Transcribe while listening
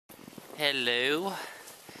Hello.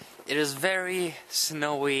 It is very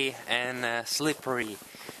snowy and slippery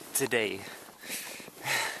today.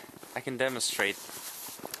 I can demonstrate.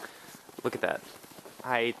 Look at that.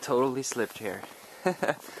 I totally slipped here.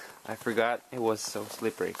 I forgot it was so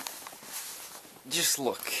slippery. Just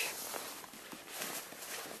look.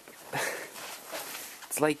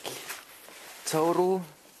 It's like total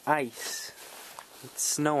ice with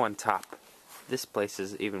snow on top. This place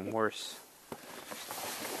is even worse.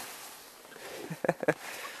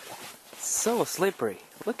 So slippery.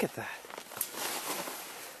 Look at that.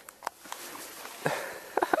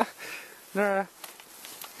 Dora.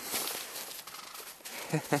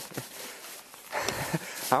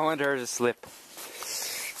 I want her to slip.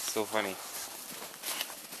 So funny.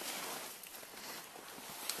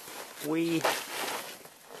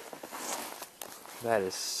 That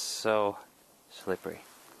is so slippery.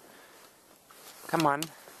 Come on,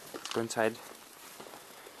 let's go inside.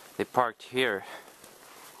 They parked here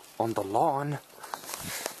on the lawn.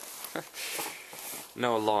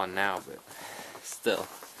 No lawn now, but still.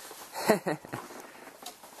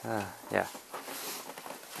 Yeah.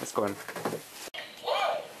 Let's go in.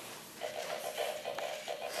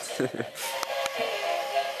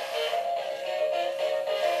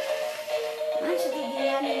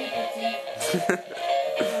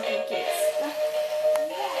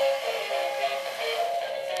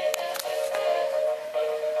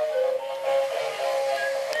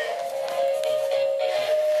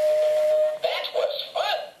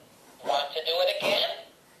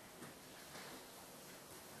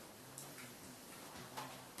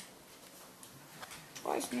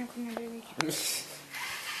 Właśnie jak nie byli.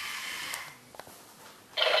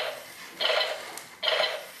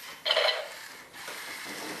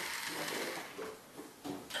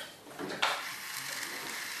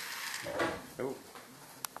 Oh.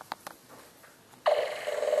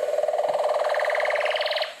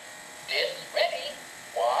 It's ready.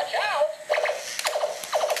 Watch out.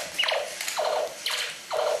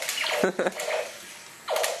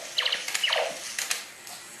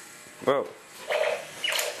 Whoa.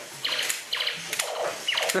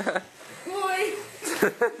 Oj!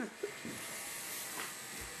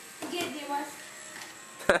 Gdzie masz?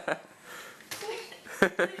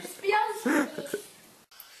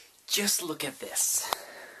 Just look at this.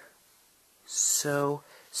 So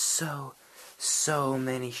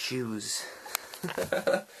many shoes.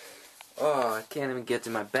 Oh, I can't even get to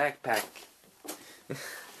my backpack.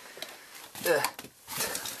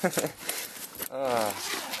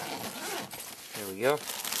 Here we go.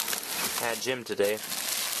 Had gym today.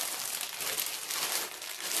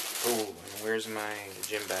 Oh, where's my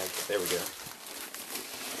gym bag? There we go.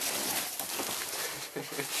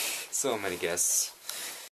 So many guests.